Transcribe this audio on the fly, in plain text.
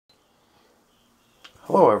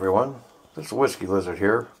Hello everyone, this is Whiskey Lizard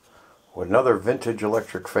here with another vintage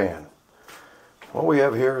electric fan. What we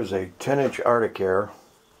have here is a 10-inch Arctic Aire,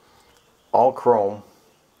 all chrome,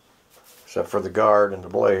 except for the guard and the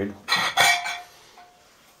blade.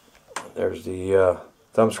 There's the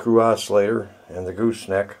thumb screw oscillator and the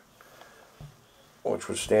gooseneck, which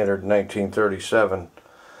was standard in 1937.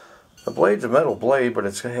 The blade's a metal blade, but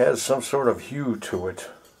it has some sort of hue to it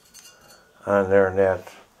on there in that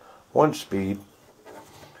 1-speed.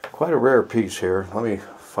 Quite a rare piece here. Let me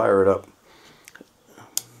fire it up.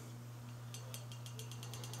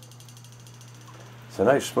 It's a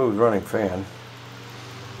nice smooth running fan.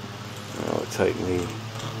 I'll tighten the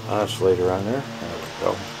oscillator on there. There we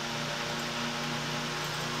go.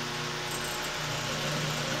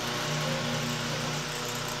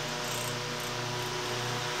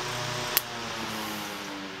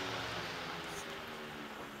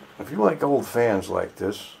 If you like old fans like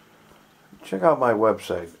this, check out my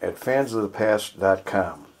website at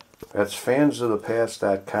fansofthepast.com. That's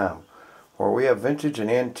fansofthepast.com, where we have vintage and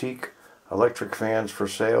antique electric fans for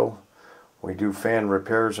sale. We do fan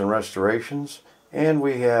repairs and restorations, and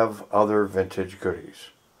we have other vintage goodies.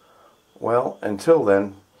 Well, until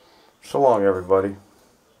then, so long everybody.